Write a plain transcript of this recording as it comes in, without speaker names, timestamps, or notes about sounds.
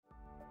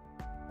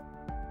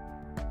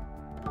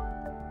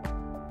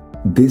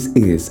This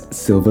is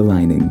Silver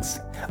Linings,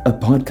 a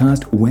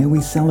podcast where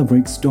we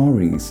celebrate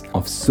stories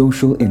of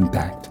social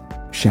impact,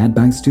 shared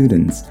by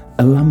students,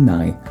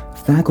 alumni,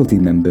 faculty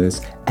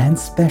members, and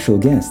special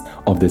guests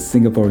of the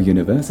Singapore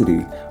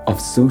University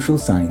of Social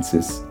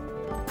Sciences.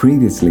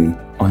 Previously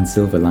on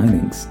Silver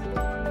Linings.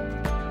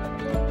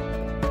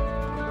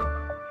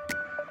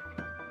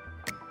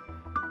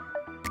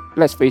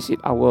 Let's face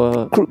it,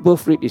 our crude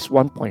birth rate is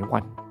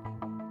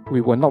 1.1. We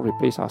will not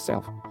replace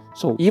ourselves.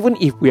 So even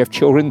if we have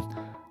children,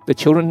 the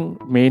children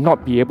may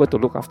not be able to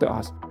look after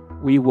us.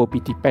 We will be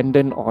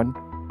dependent on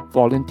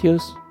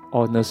volunteers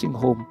or nursing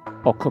home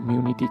or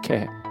community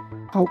care.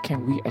 How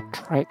can we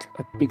attract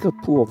a bigger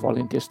pool of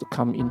volunteers to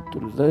come in to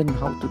learn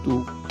how to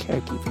do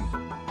caregiving?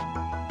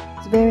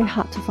 It's very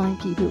hard to find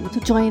people to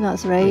join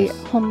us, right?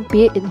 Yes.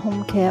 Be it in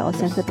home care or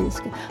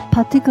center-based care,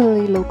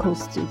 particularly local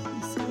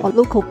students or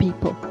local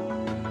people.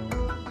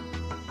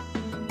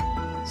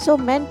 So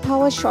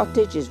manpower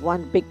shortage is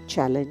one big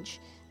challenge.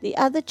 The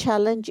other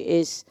challenge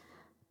is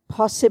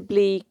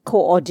possibly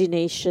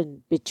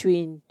coordination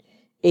between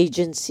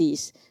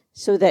agencies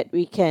so that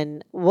we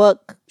can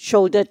work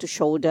shoulder to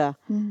shoulder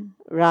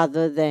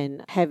rather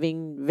than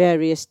having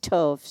various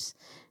turfs,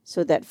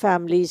 so that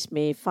families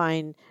may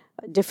find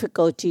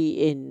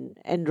difficulty in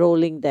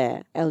enrolling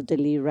their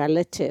elderly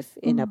relative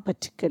in a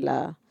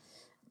particular,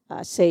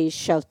 say,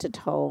 sheltered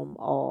home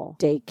or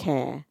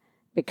daycare,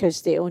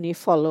 because they only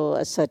follow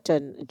a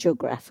certain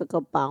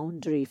geographical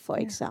boundary, for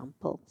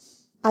example.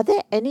 Are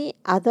there any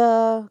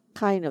other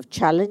kind of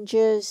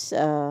challenges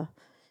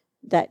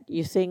that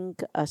you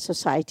think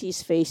society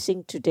is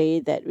facing today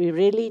that we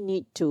really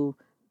need to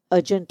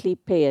urgently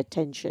pay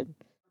attention?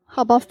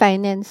 How about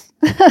finance?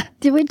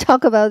 Did we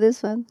talk about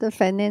this one, the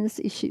finance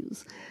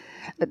issues?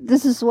 But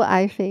this is what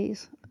I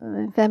face.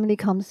 Family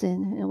comes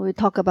in and we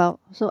talk about,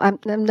 so I'm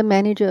the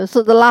manager.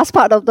 So the last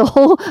part of the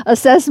whole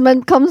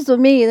assessment comes to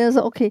me and it's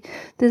okay,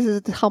 this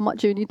is how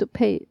much you need to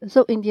pay.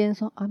 So in the end,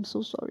 I'm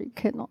so sorry,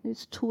 cannot,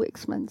 it's too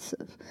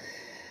expensive.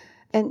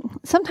 And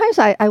sometimes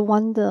I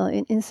wonder,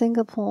 in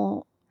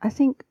Singapore, I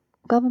think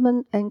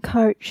government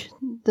encourage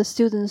the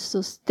students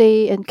to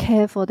stay and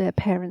care for their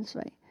parents,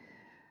 right?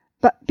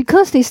 But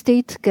because they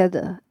stay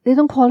together, they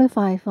don't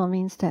qualify for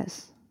means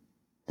test.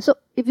 So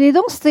if they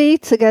don't stay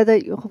together,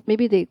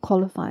 maybe they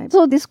qualify.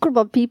 So this group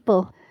of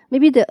people,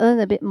 maybe they earn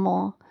a bit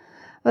more,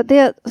 but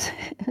they're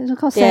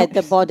at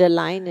the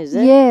borderline, is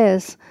it?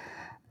 Yes.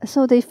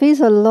 So they face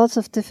a lot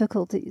of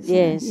difficulties.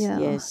 Yes.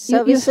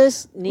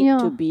 Services need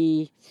to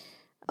be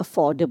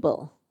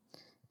affordable.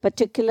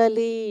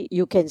 Particularly,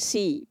 you can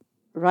see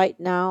right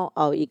now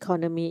our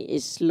economy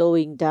is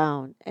slowing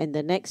down, and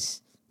the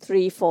next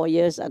 3-4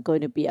 years are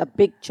going to be a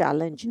big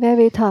challenge.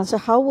 Very tough. So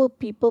how will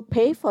people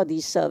pay for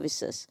these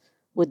services?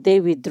 Would they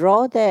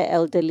withdraw their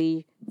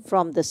elderly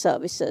from the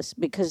services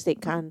because they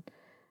can't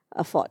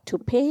afford to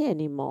pay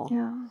anymore?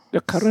 Yeah. The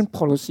current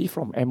policy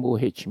from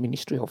MOH,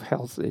 Ministry of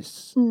Health,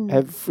 is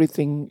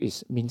everything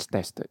is means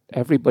tested.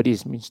 Everybody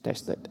is means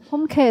tested.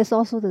 Home care is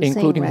also the same,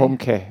 including right? home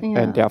care.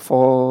 And there are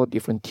 4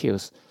 different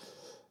tiers.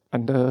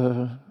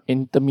 Under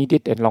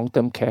intermediate and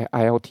long-term care,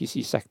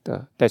 ILTC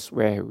sector, that's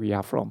where we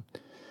are from.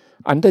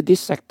 Under this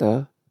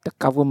sector, the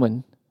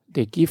government,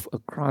 they give a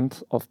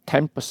grant of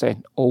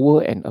 10%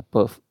 over and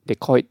above. They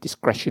call it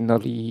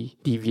discretionary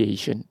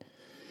deviation.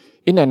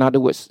 In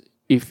other words,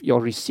 if your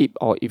receipt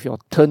or if your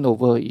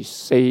turnover is,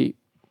 say,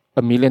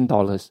 $1 million,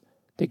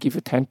 they give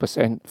you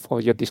 10%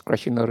 for your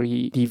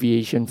discretionary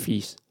deviation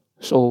fees.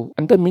 So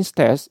under means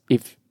test,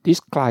 if this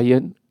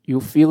client,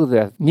 you feel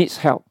that needs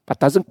help but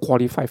doesn't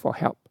qualify for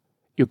help,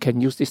 you can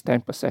use this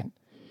 10%.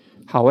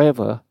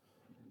 However,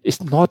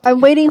 it's not...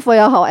 I'm waiting for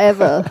your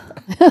however.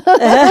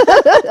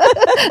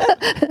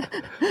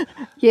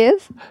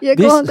 Yes? Yeah,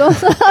 go on.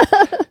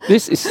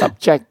 This is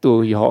subject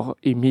to your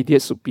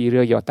immediate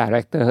superior, your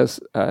director's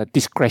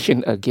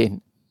discretion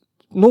again.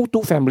 No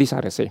 2 families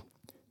are the same.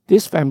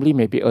 This family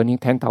may be earning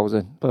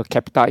 10,000 per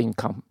capita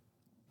income.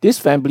 This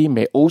family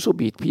may also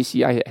be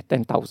PCI at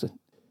 10,000.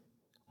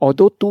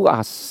 Although 2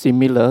 are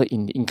similar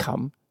in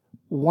income,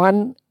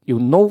 one, you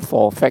know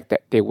for a fact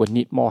that they will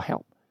need more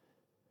help.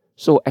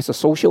 So as a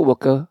social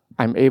worker,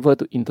 I'm able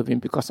to intervene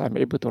because I'm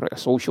able to write a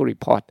social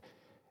report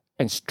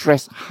and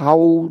stress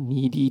how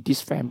needy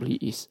this family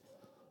is.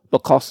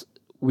 Because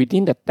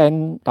within the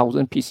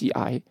 10,000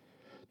 PCI,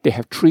 they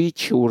have 3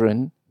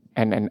 children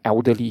and an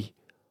elderly,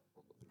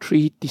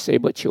 3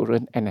 disabled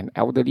children and an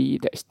elderly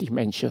that is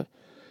dementia.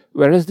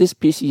 Whereas this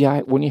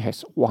PCI only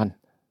has 1.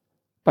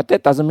 But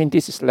that doesn't mean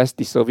this is less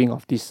deserving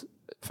of this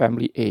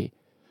family A.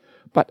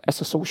 But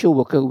as a social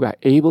worker, we are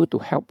able to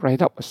help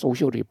write up a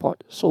social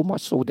report, so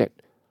much so that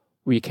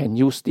we can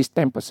use this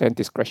 10%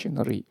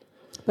 discretionary.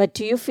 But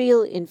do you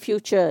feel in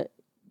future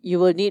you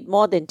will need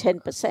more than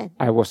 10%?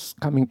 I was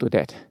coming to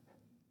that.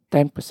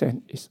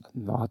 10% is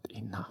not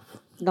enough.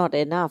 Not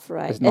enough,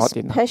 right? It's not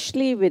enough.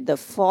 Especially with the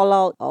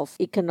fallout of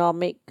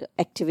economic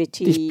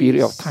activities. This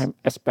period of time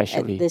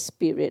especially. At this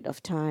period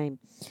of time.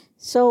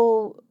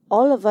 So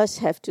all of us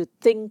have to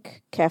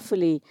think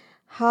carefully,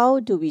 how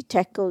do we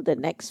tackle the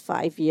next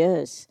 5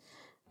 years?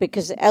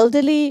 Because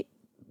elderly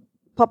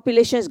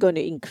population is going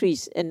to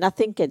increase and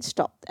nothing can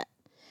stop that.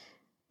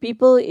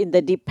 People in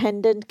the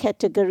dependent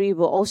category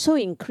will also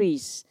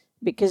increase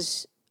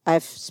because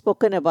I've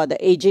spoken about the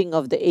aging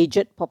of the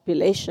aged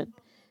population.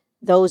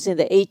 Those in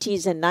the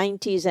 80s and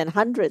 90s and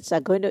 100s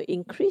are going to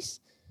increase.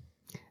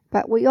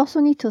 But we also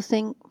need to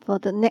think for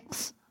the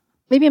next,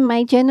 maybe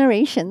my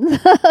generation.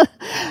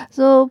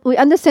 So we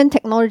understand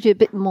technology a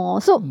bit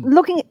more. So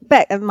looking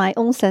back at my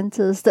own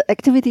centers, the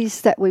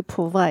activities that we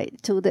provide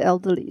to the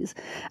elderly,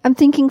 I'm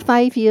thinking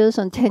 5 years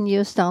and 10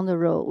 years down the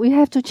road, we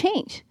have to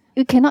change.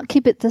 You cannot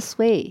keep it this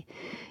way.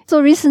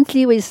 So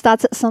recently we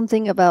started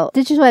something about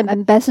digital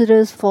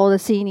ambassadors for the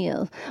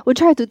seniors. We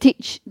try to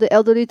teach the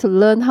elderly to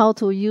learn how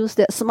to use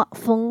their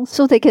smartphones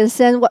so they can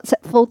send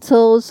WhatsApp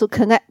photos to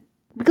connect.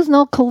 Because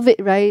now COVID,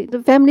 right?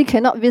 The family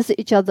cannot visit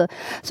each other.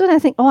 So I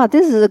think,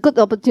 this is a good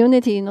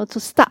opportunity, to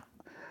start.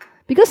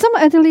 Because some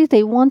elderly,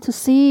 they want to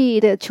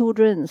see their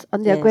children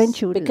and their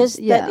grandchildren. Because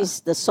that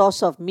is the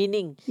source of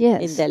meaning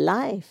in their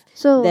life.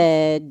 So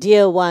their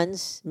dear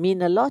ones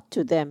mean a lot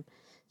to them.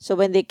 So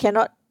when they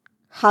cannot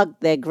hug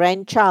their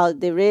grandchild,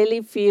 they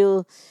really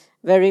feel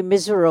very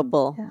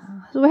miserable. Yeah.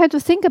 So we have to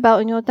think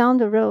about, down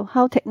the road,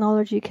 how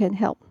technology can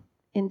help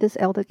in this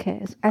elder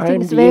care. I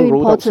think it's very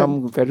rolled out important.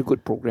 some very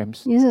good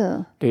programs.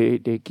 Yeah.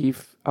 They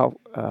give out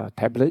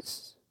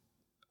tablets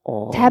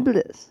or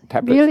Tablets.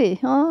 Really?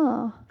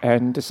 Oh.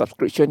 and the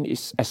subscription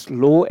is as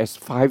low as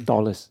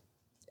 $5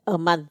 A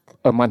month.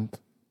 a month.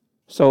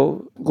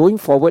 So going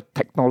forward,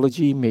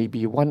 technology may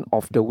be one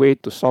of the way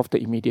to solve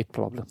the immediate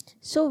problem.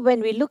 So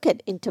when we look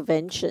at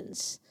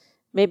interventions,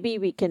 maybe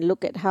we can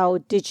look at how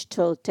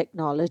digital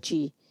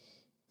technology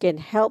can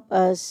help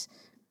us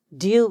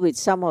deal with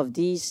some of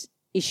these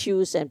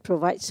issues and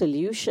provide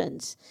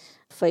solutions.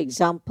 For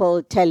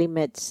example,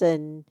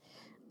 telemedicine,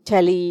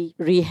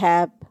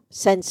 tele-rehab,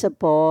 sensor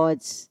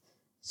boards,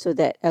 so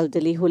that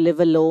elderly who live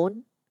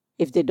alone,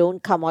 if they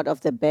don't come out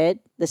of the bed,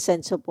 the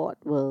sensor board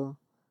will.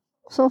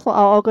 So for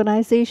our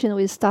organization,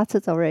 we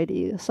started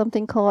already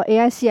something called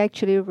AIC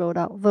actually wrote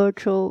out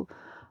virtual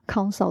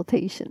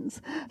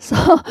consultations.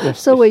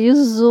 So we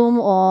use Zoom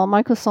or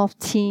Microsoft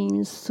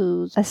Teams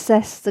to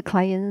assess the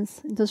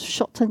clients, to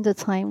shorten the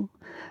time.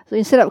 So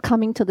instead of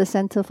coming to the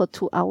center for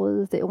 2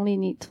 hours, they only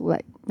need to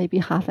maybe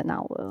half an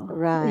hour.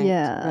 Right.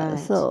 Yeah. Right.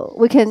 So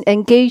we can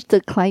engage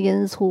the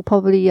clients who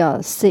probably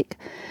are sick,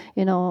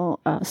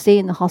 stay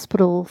in the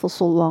hospital for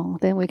so long.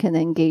 Then we can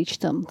engage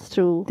them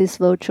through these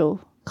virtual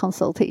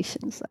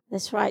consultations.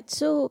 That's right.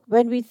 So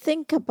when we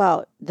think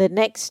about the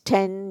next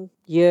 10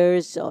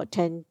 years or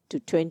 10 to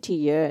 20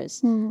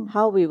 years,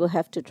 how we will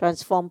have to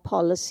transform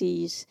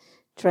policies,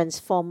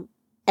 transform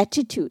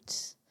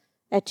attitudes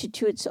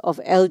of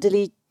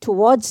elderly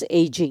towards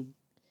aging,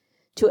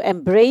 to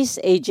embrace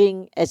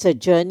aging as a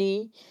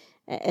journey,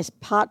 as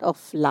part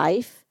of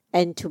life,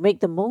 and to make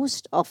the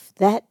most of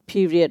that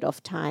period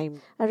of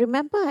time. I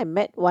remember I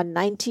met one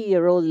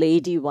 90-year-old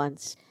lady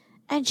once,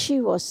 and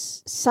she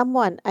was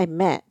someone I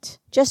met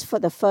just for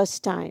the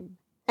first time.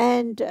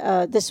 And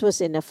this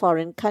was in a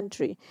foreign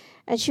country.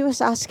 And she was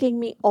asking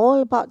me all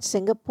about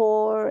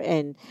Singapore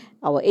and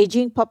our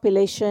aging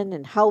population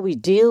and how we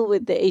deal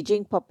with the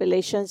aging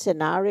population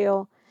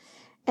scenario.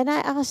 And I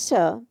asked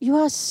her, you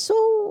are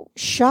so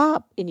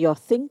sharp in your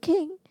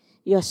thinking.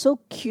 You are so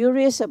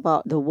curious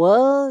about the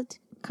world,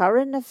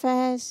 current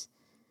affairs.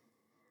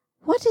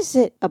 What is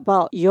it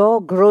about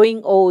your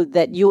growing old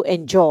that you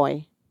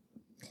enjoy?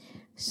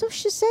 So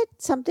she said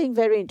something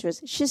very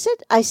interesting. She said,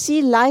 I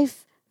see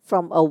life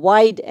from a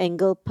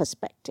wide-angle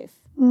perspective.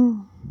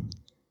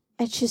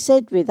 And she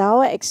said, with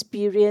our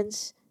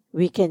experience,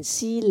 we can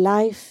see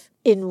life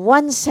in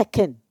 1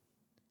 second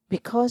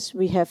because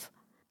we have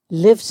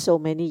lived so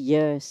many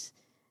years.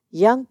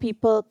 Young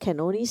people can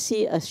only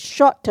see a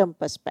short-term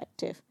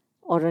perspective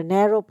or a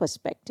narrow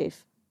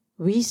perspective.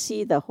 We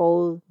see the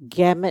whole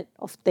gamut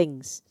of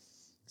things.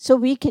 So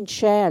we can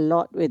share a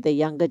lot with the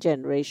younger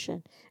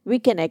generation. We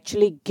can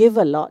actually give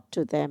a lot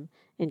to them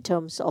in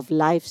terms of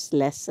life's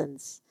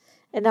lessons.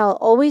 And I'll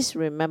always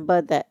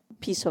remember that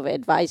piece of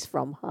advice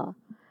from her.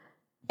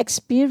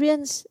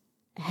 Experience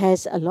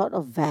has a lot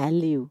of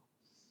value.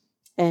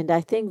 And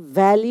I think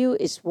value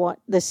is what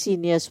the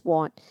seniors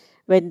want.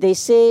 When they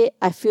say,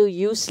 I feel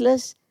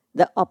useless,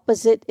 the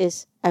opposite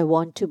is, I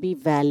want to be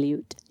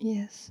valued.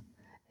 Yes.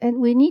 And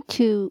we need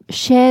to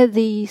share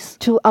these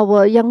to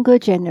our younger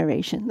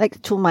generation, like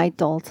to my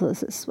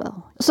daughters as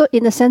well. So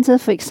in the center,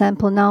 for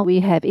example, now we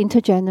have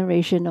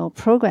intergenerational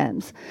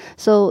programs.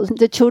 So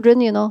the children,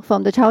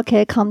 from the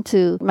childcare come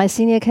to my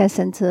senior care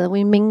center.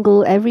 We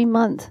mingle every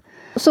month.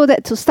 So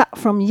that to start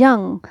from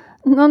young.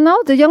 Now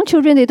the young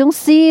children, they don't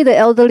see the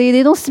elderly.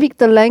 They don't speak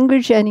the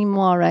language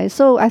anymore, right?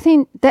 So I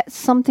think that's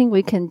something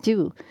we can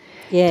do.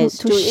 Yes,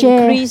 to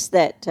share. Increase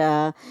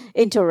that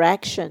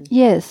interaction.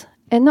 Yes.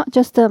 And not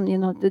just them,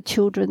 the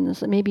children,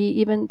 so maybe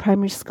even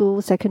primary school,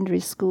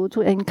 secondary school,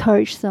 to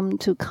encourage them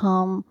to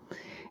come,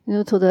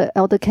 to the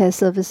elder care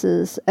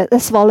services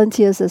as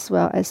volunteers as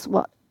well, as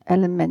what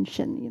Ellen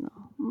mentioned,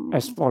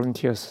 As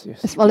volunteers,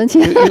 yes. As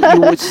volunteers.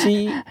 You would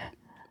see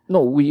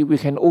No, we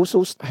can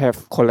also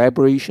have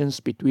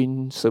collaborations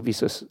between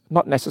services,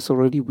 not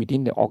necessarily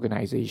within the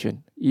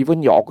organization.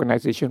 Even your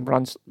organization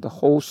runs the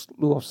whole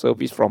slew of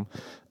service from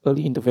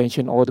early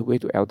intervention all the way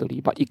to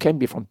elderly, but it can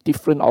be from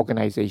different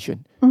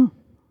organizations.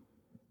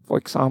 For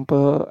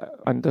example,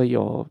 under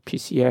your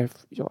PCF,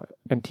 your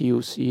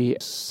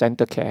NTUC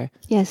Center Care,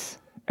 Yes.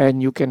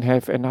 and you can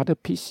have another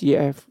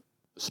PCF,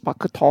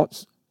 Sparkle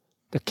Thoughts,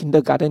 the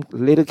kindergarten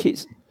little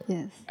kids,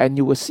 Yes. and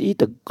you will see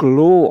the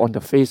glow on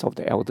the face of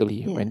the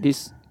elderly Yeah. when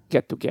these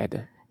get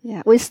together.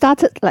 Yeah, we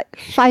started like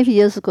 5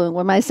 years ago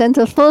when my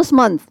center first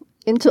month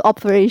into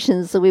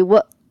operations. So we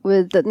work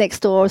with the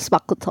next door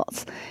Sparkle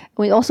Tots.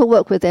 We also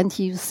work with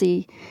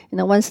NTUC,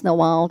 once in a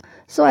while.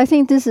 So I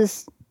think this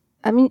is,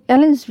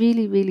 Ellen is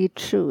really, really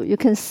true. You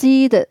can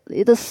see that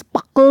the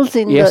sparkles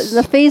in Yes.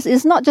 the face.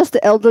 It's not just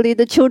the elderly,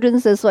 the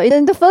children's as well.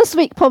 In the first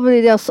week,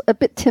 probably they're a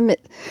bit timid.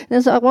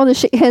 And so I want to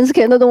shake hands,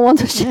 I don't want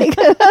to shake.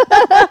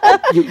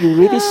 You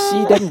really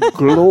see them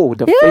glow,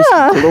 the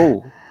Yeah. face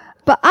glow.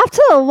 But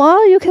after a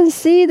while, you can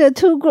see the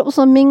two groups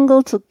are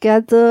mingled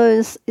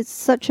together. It's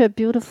such a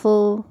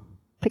beautiful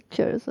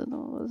picture.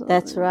 So,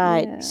 That's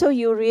right. yeah. So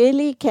you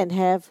really can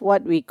have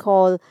what we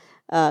call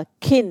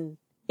kin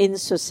in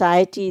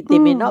society. They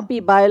may not be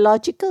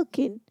biological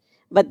kin,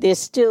 but they're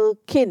still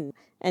kin.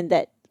 And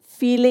that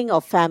feeling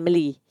of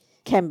family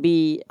can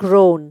be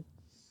grown.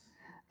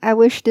 I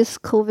wish this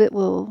COVID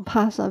will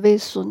pass very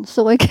soon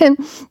so I can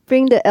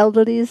bring the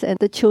elderlies and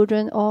the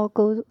children all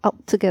go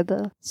out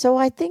together. So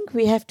I think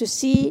we have to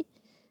see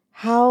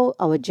how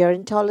our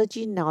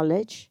gerontology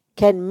knowledge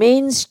can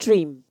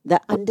mainstream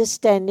the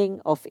understanding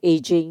of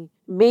aging,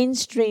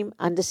 mainstream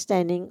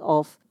understanding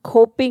of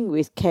coping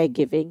with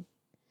caregiving,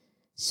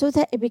 so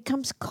that it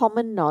becomes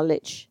common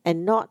knowledge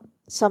and not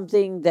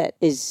something that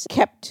is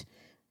kept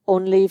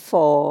only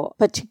for a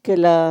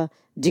particular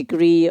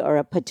degree or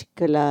a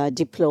particular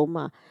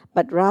diploma,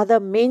 but rather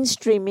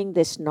mainstreaming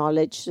this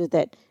knowledge so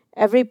that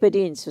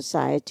everybody in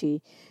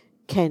society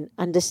can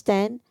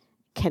understand,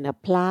 can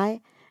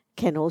apply,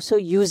 can also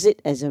use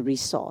it as a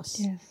resource.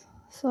 Yes.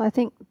 So I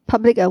think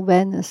public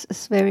awareness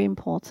is very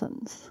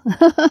important.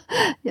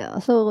 Yeah.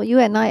 So you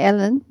and I,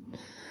 Ellen,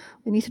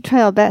 we need to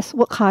try our best,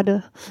 work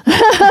harder.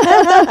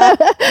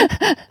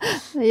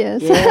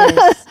 Yes.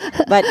 Yes.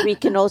 But we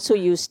can also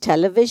use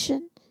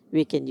television,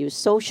 we can use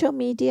social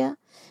media,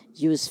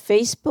 use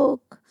Facebook,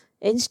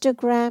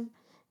 Instagram,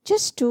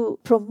 just to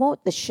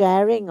promote the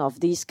sharing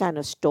of these kind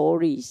of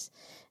stories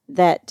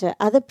that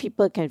other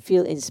people can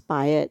feel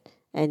inspired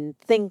and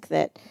think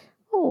that,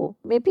 oh,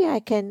 maybe I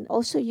can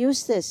also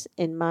use this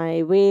in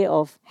my way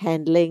of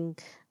handling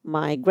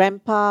my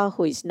grandpa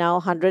who is now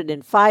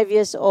 105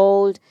 years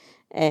old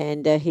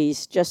and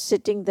he's just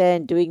sitting there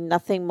and doing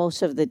nothing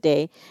most of the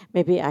day.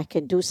 Maybe I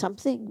can do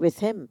something with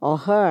him or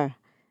her.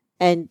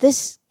 And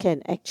this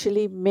can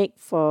actually make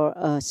for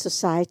a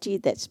society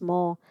that's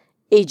more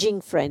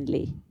aging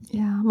friendly.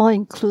 Yeah, more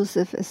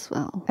inclusive as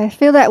well. I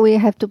feel that we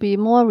have to be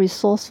more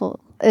resourceful.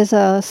 As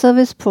a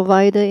service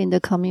provider in the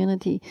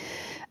community,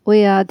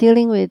 we are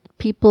dealing with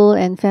people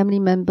and family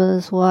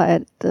members who are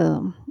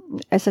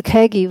as a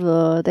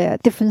caregiver, they're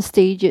at different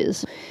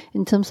stages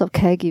in terms of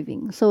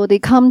caregiving. So they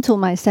come to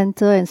my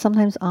center and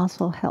sometimes ask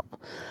for help.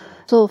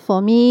 So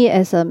for me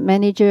as a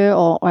manager,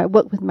 or I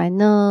work with my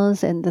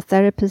nurse and the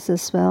therapist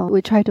as well,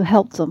 we try to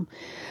help them.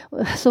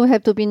 So we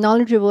have to be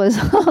knowledgeable as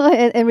well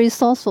and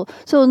resourceful.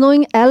 So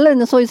knowing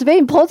Ellen, so it's very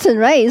important,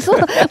 right? So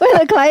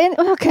when a client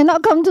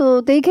cannot come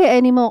to daycare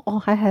anymore,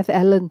 I have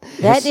Ellen.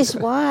 That is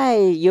why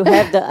you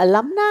have the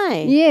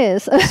alumni.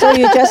 Yes. So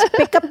you just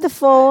pick up the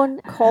phone,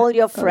 call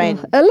your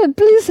friend. Ellen,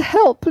 please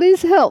help,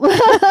 please help.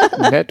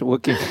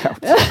 Networking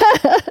helps.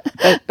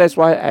 That's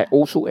why I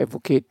also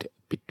advocate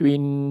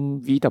between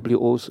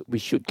VWOs, we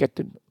should get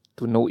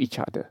to know each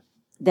other.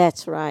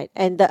 That's right.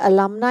 And the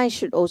alumni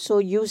should also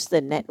use the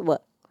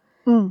network,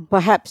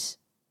 perhaps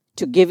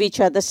to give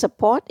each other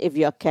support if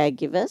you're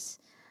caregivers,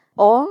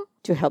 or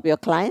to help your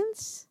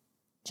clients.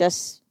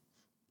 Just,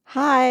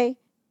 hi,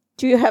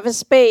 do you have a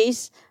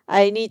space?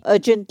 I need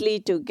urgently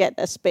to get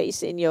a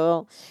space in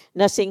your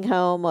nursing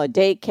home or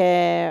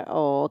daycare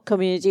or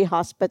community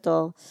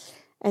hospital.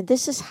 And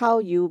this is how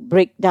you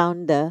break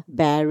down the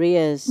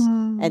barriers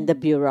and the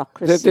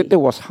bureaucracy. That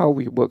was how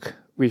we work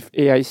with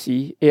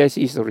AIC.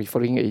 AIC is the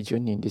referring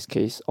agent in this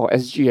case, or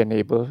SG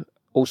Enable,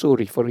 also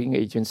referring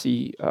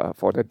agency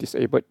for the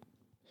disabled.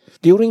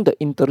 During the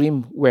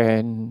interim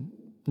when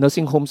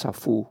nursing homes are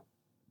full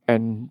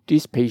and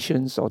these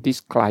patients or these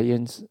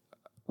clients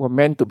were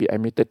meant to be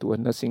admitted to a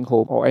nursing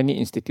home or any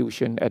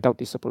institution, adult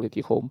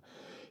disability home,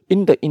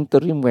 in the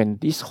interim when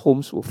these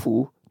homes were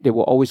full, they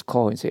will always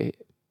call and say,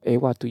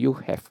 Ewa, do you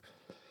have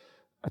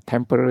a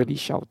temporary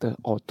shelter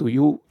or do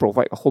you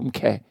provide a home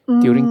care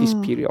during this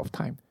period of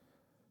time?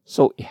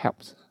 So it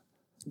helps.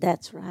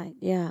 That's right,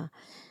 yeah.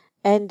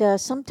 And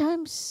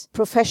sometimes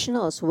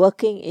professionals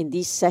working in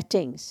these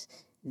settings,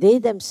 they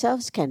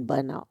themselves can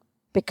burn out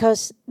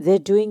because they're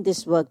doing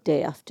this work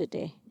day after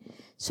day.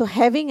 So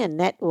having a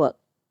network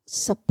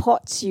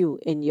supports you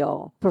in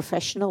your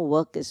professional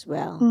work as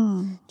well.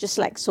 Just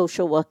like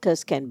social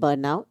workers can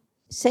burn out,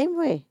 same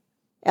way,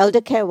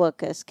 elder care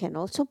workers can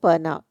also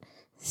burn out.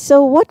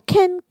 So what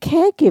can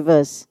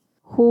caregivers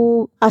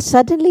who are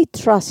suddenly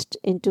thrust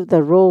into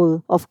the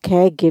role of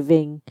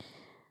caregiving,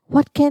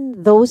 what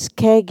can those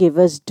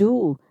caregivers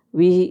do?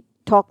 We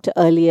talked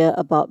earlier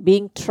about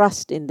being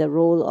thrust in the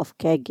role of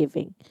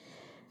caregiving.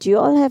 Do you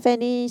all have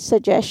any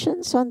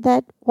suggestions on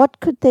that?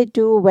 What could they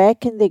do? Where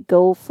can they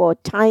go for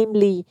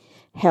timely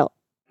help?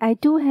 I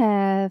do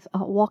have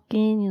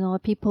walk-in,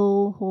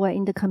 people who are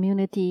in the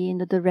community,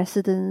 the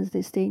residents,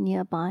 they stay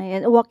nearby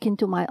and walk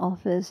into my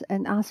office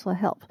and ask for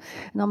help.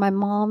 My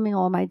mom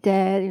or my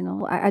dad,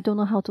 I don't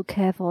know how to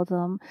care for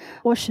them.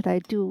 What should I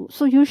do?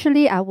 So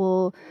usually I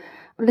will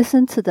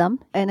listen to them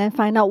and then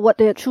find out what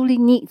their truly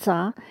needs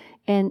are.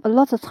 And a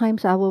lot of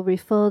times I will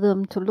refer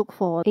them to look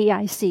for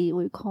AIC,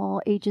 we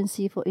call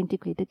Agency for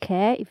Integrated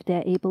Care, if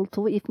they're able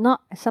to. If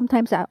not,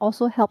 sometimes I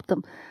also help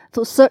them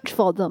to search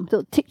for them,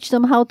 to teach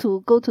them how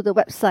to go to the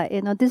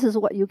website. This is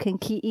what you can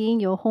key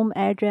in, your home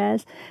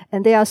address.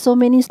 And there are so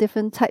many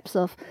different types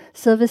of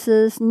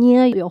services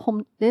near your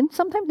home. Then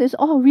sometimes there's,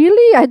 oh,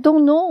 really? I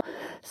don't know.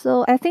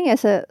 So I think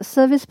as a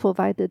service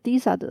provider,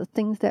 these are the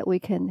things that we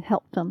can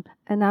help them.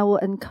 And I will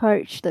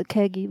encourage the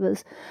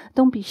caregivers,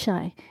 don't be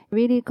shy.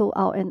 Really go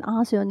out and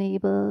ask your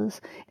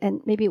neighbors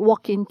and maybe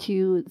walk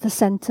into the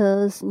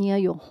centers near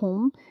your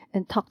home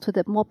and talk to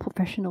the more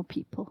professional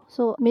people.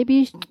 So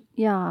maybe,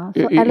 yeah.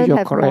 So Alan you're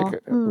have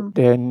correct. more.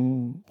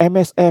 Then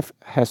MSF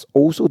has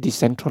also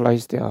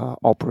decentralized their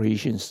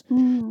operations.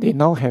 They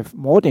now have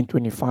more than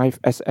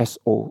 25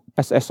 SSO.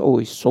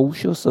 SSO is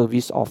Social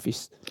Service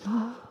Office.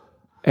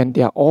 And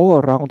they are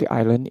all around the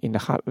island in the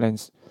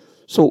heartlands.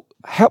 So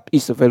help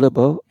is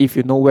available if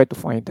you know where to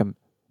find them.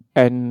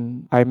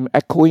 And I'm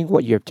echoing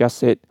what you have just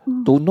said.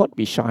 Do not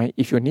be shy.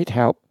 If you need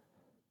help,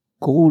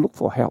 go look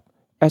for help.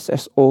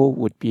 SSO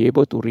would be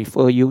able to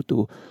refer you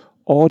to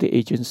all the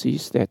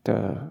agencies that,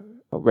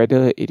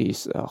 whether it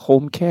is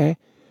home care,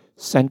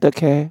 center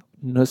care,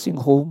 nursing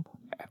home,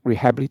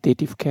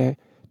 rehabilitative care,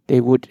 they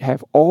would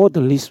have all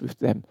the lists with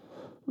them.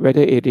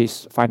 Whether it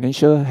is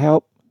financial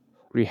help,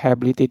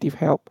 rehabilitative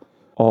help,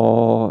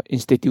 or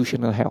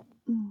institutional help.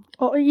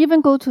 Or even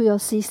go to your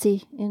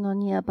CC,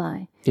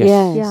 nearby.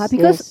 Yes. Yeah,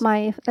 because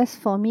as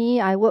for me,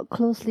 I work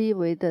closely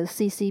with the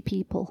CC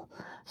people.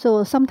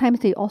 So sometimes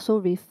they also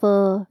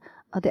refer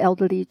the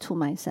elderly to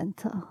my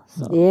center.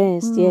 So.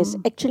 Yes.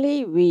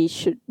 Actually, we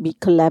should be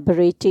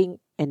collaborating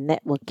and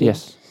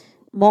networking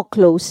more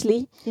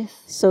closely. Yes.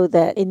 So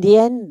that in the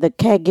end, the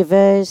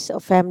caregivers or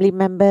family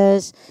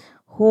members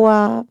who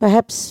are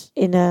perhaps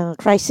in a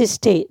crisis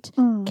state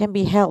can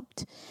be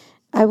helped.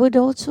 I would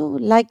also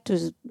like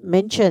to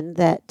mention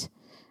that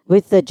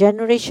with the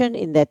generation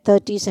in their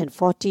 30s and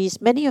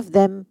 40s, many of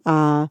them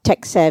are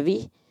tech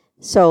savvy,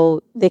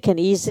 so they can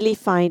easily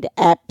find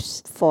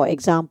apps. For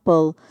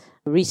example,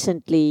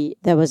 recently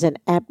there was an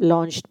app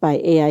launched by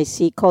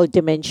AIC called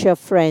Dementia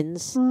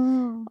Friends,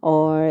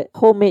 or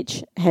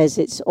Homage has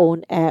its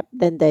own app.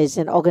 Then there's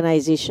an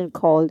organization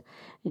called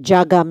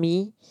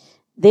Jagami.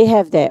 They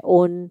have their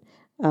own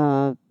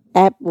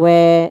app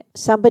where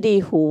somebody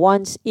who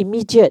wants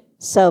immediate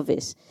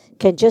service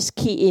can just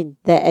key in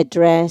their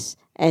address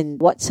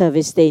and what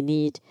service they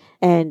need,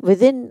 and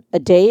within a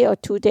day or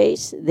 2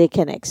 days they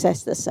can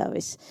access the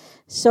service.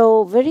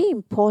 So very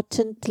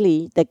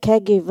importantly, the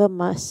caregiver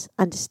must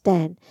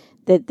understand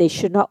that they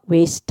should not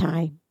waste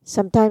time.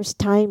 Sometimes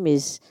time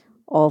is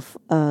of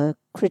a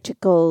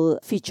critical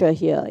feature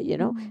here,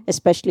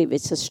 especially if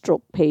it's a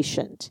stroke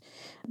patient.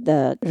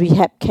 The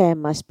rehab care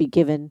must be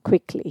given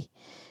quickly.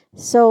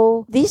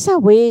 So these are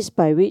ways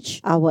by which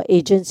our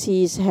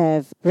agencies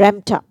have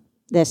ramped up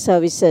their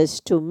services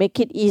to make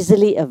it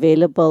easily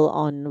available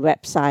on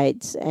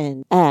websites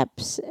and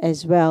apps,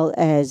 as well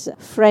as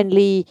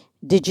friendly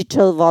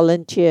digital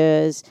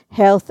volunteers,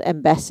 health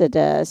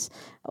ambassadors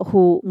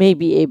who may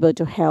be able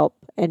to help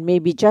and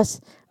maybe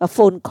just a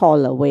phone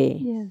call away.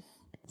 Yes.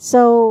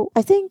 So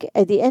I think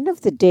at the end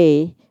of the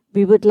day,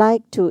 we would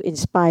like to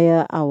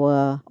inspire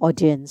our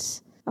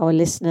audience, our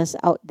listeners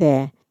out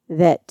there,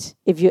 that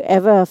if you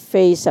ever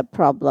face a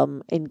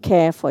problem in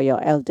care for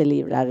your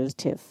elderly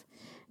relative,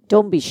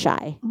 don't be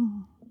shy.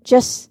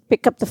 Just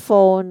pick up the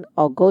phone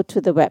or go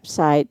to the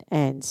website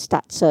and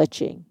start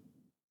searching.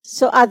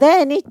 So are there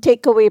any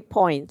takeaway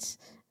points?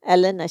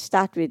 Ellen, I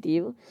start with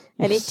you.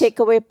 Any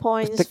takeaway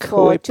points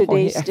for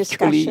today's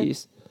discussion?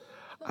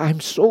 I'm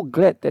so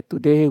glad that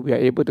today we are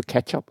able to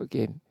catch up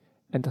again.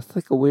 And the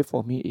takeaway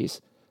for me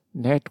is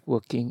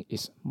networking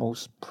is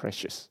most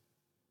precious.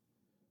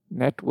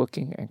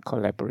 Networking and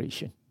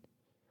collaboration,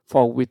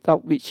 for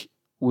without which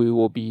we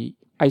will be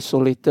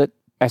isolated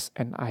as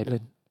an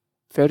island.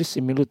 Very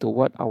similar to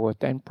what our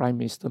then Prime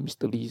Minister,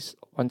 Mr. Lee,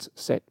 once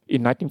said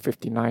in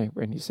 1959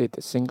 when he said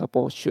that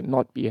Singapore should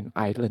not be an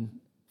island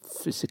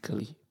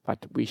physically,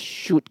 but we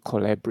should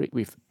collaborate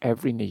with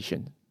every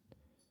nation.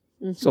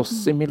 So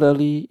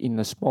similarly, in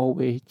a small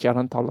way,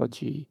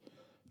 gerontology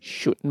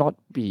should not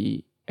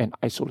be an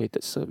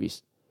isolated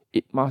service.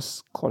 it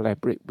must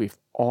collaborate with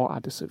all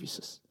other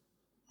services.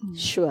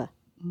 Sure.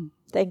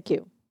 Thank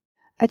you.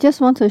 I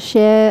just want to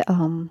share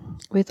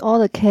with all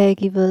the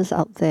caregivers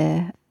out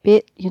there, be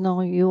it,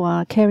 you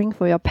are caring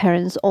for your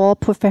parents or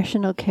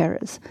professional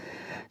carers.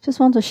 Just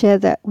want to share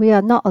that we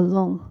are not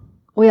alone.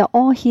 We are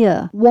all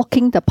here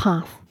walking the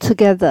path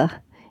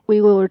together.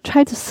 We will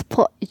try to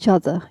support each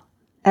other.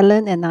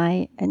 Ellen and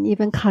I, and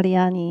even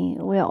Kalyani,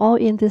 we are all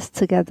in this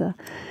together.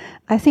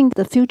 I think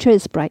the future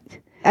is bright.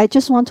 I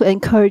just want to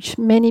encourage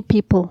many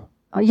people,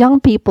 young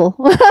people,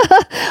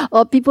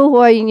 or people who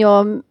are in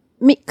your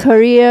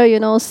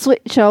mid-career,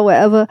 switch or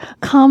whatever,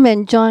 come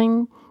and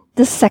join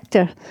this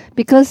sector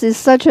because it's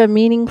such a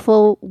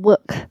meaningful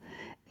work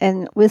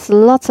and with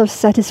lots of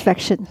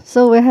satisfaction.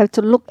 So we have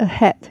to look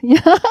ahead.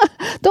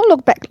 Don't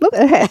look back, look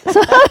ahead.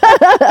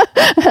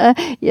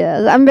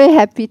 Yeah, I'm very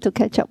happy to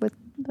catch up with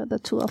the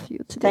two of you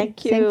today.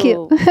 Thank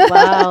you.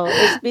 Wow,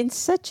 it's been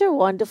such a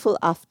wonderful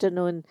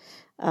afternoon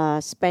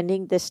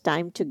spending this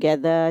time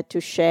together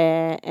to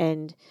share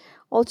and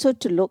also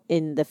to look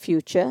in the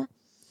future,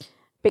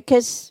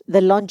 because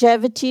the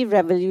longevity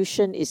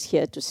revolution is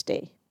here to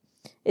stay.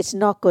 It's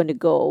not going to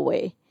go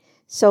away.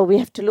 So we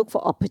have to look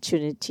for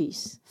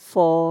opportunities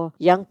for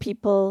young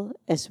people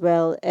as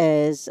well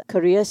as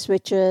career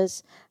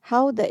switchers,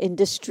 how the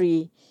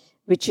industry,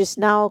 which is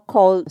now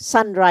called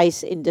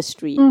sunrise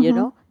industry,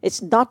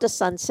 it's not a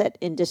sunset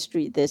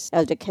industry, this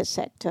elder care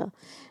sector.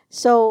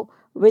 So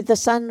with the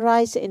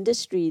sunrise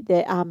industry,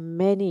 there are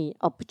many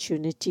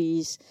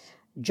opportunities,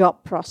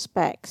 job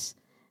prospects,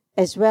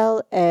 as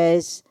well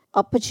as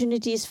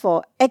opportunities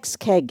for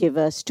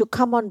ex-caregivers to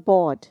come on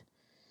board.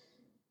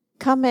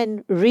 Come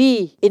and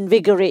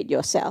reinvigorate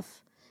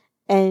yourself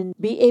and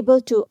be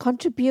able to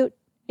contribute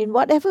in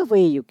whatever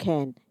way you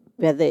can,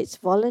 whether it's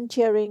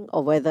volunteering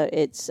or whether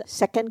it's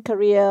second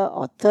career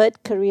or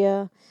third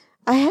career.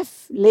 I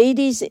have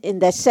ladies in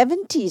their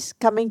 70s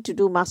coming to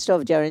do Master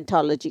of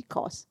Gerontology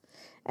course.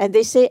 And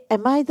they say,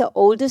 am I the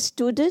oldest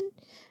student?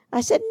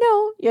 I said,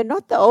 no, you're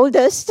not the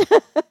oldest.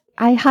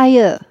 I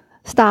hire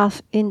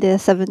staff in their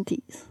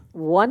 70s.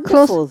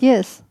 Wonderful.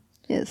 Yes.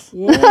 Yes,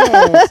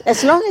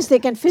 as long as they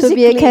can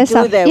physically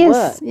do their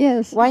work.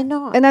 Yes. Why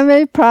not? And I'm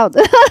very proud.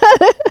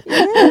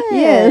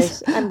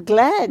 Yes. I'm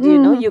glad,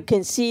 you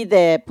can see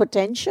their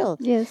potential.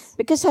 Yes.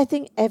 Because I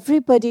think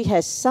everybody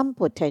has some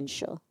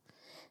potential.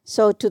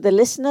 So to the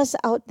listeners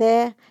out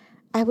there,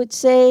 I would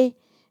say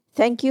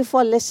thank you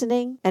for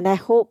listening. And I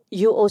hope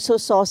you also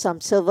saw some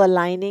silver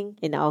lining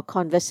in our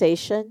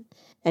conversation.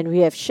 And we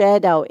have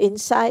shared our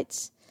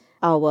insights,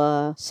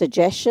 our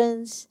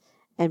suggestions,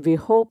 and we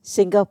hope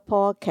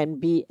Singapore can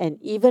be an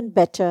even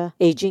better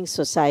aging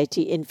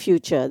society in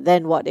future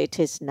than what it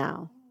is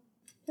now.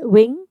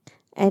 Wing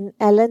and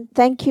Ellen,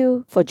 thank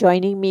you for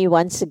joining me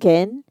once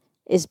again.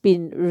 It's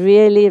been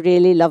really,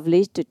 really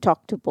lovely to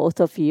talk to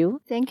both of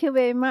you. Thank you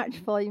very much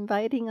for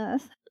inviting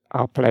us.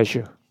 Our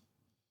pleasure.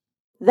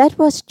 That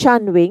was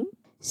Chan Wing,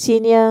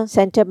 Senior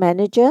Centre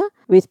Manager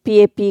with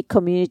PAP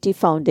Community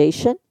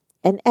Foundation,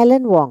 and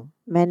Ellen Wong,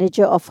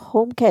 Manager of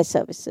Home Care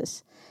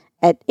Services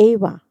at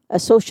AWA, a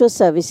social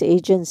service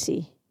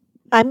agency.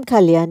 I'm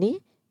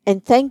Kalyani,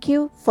 and thank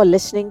you for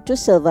listening to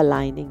Silver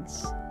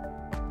Linings.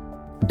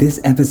 This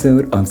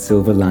episode of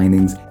Silver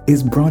Linings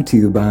is brought to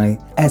you by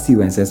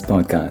SUSS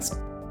Podcast.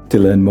 To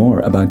learn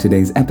more about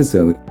today's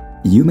episode,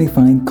 you may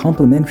find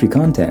complimentary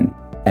content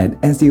at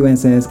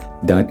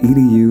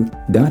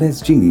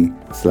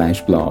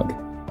suss.edu.sg/blog.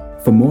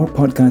 For more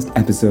podcast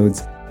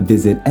episodes,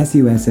 visit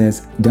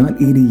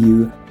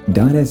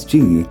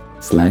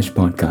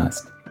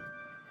suss.edu.sg/podcast.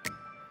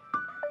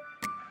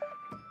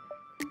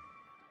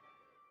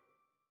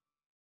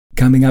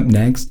 Coming up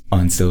next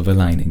on Silver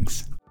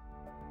Linings.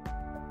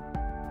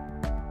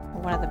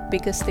 One of the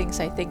biggest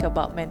things I think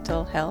about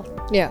mental health,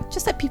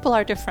 just that people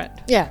are different.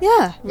 Yeah.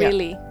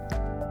 Really.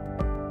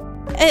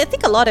 I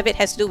think a lot of it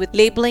has to do with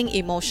labeling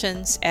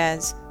emotions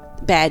as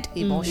bad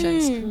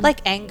emotions,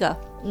 like anger.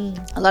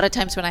 A lot of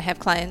times when I have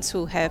clients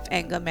who have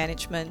anger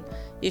management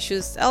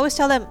issues, I always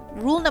tell them,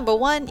 rule number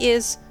one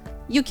is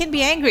you can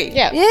be angry.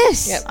 Yeah.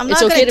 Yes. Yeah. I'm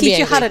not going to teach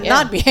you how to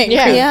not be angry.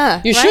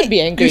 Yeah. You should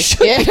be angry. You should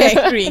be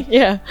angry.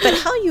 Yeah. But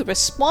how you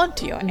respond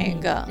to your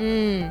anger,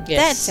 Yes.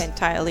 that's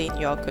entirely in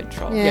your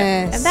control.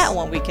 Yes. And that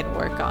one we can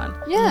work on.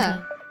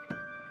 Yeah.